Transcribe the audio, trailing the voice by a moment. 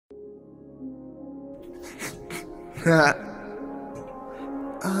I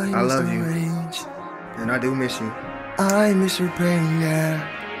love you, and I do miss you. I miss your pain, yeah.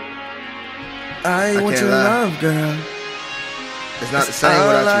 I want your love, girl. It's not the same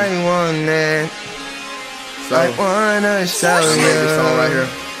without you. All I wanted. So, I wanna show you this song right here.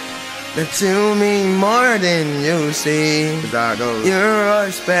 that you mean more than you see. That's how it goes.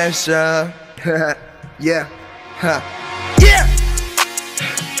 You're special. Yeah. Yeah.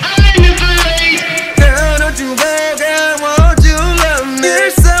 Girl, don't you go, girl, won't you love me?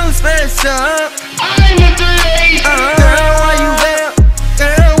 You're so special. Girl, why you up?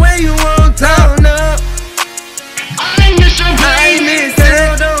 Girl, where you won't turn up? I miss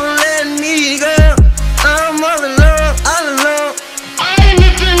you, don't let me go. I'm all alone, all alone.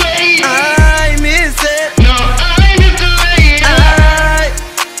 I miss it. No, I miss the rain.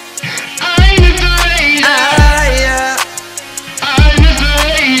 I miss the rain. Yeah. I miss the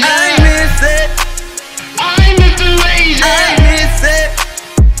rain. I miss it. I miss the rain. I miss it.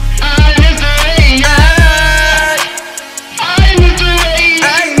 I miss the rain. I miss the rain.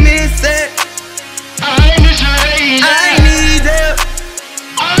 I miss it. I miss the rain. I need it.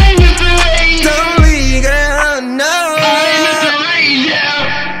 I miss the rain. Don't leave, girl, no. I miss the rain, yeah.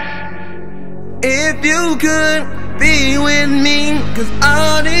 If you could be with me, 'cause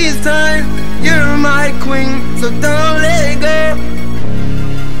all these times you're my queen, so don't let go.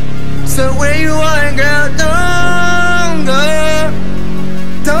 So where you are, girl, don't go.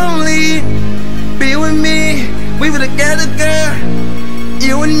 Don't leave, be with me. We were together, girl,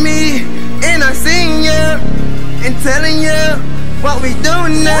 you and me. And I seen you and telling you what we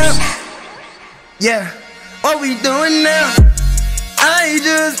doing now. Yeah, what we doing now. I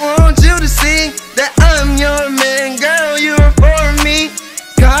just want you to see that I'm your man, girl, you're for me.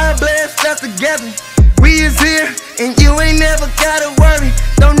 God bless us together, we is here, and you ain't never gotta worry.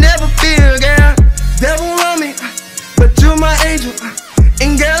 Don't never fear, girl, devil on me, but you're my angel,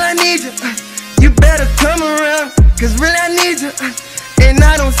 and girl, I need you. You better come around, 'cause really I need you, and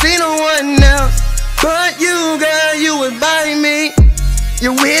I don't see no one else but you, girl, you would buy me.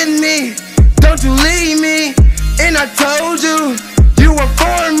 You're with me, don't you leave me. And I told you, you were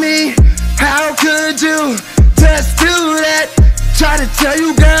for me. How could you just do that? Try to tell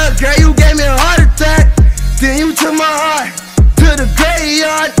you, girl, you gave me a heart attack. Then you took my heart to the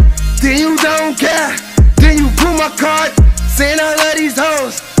graveyard. Then you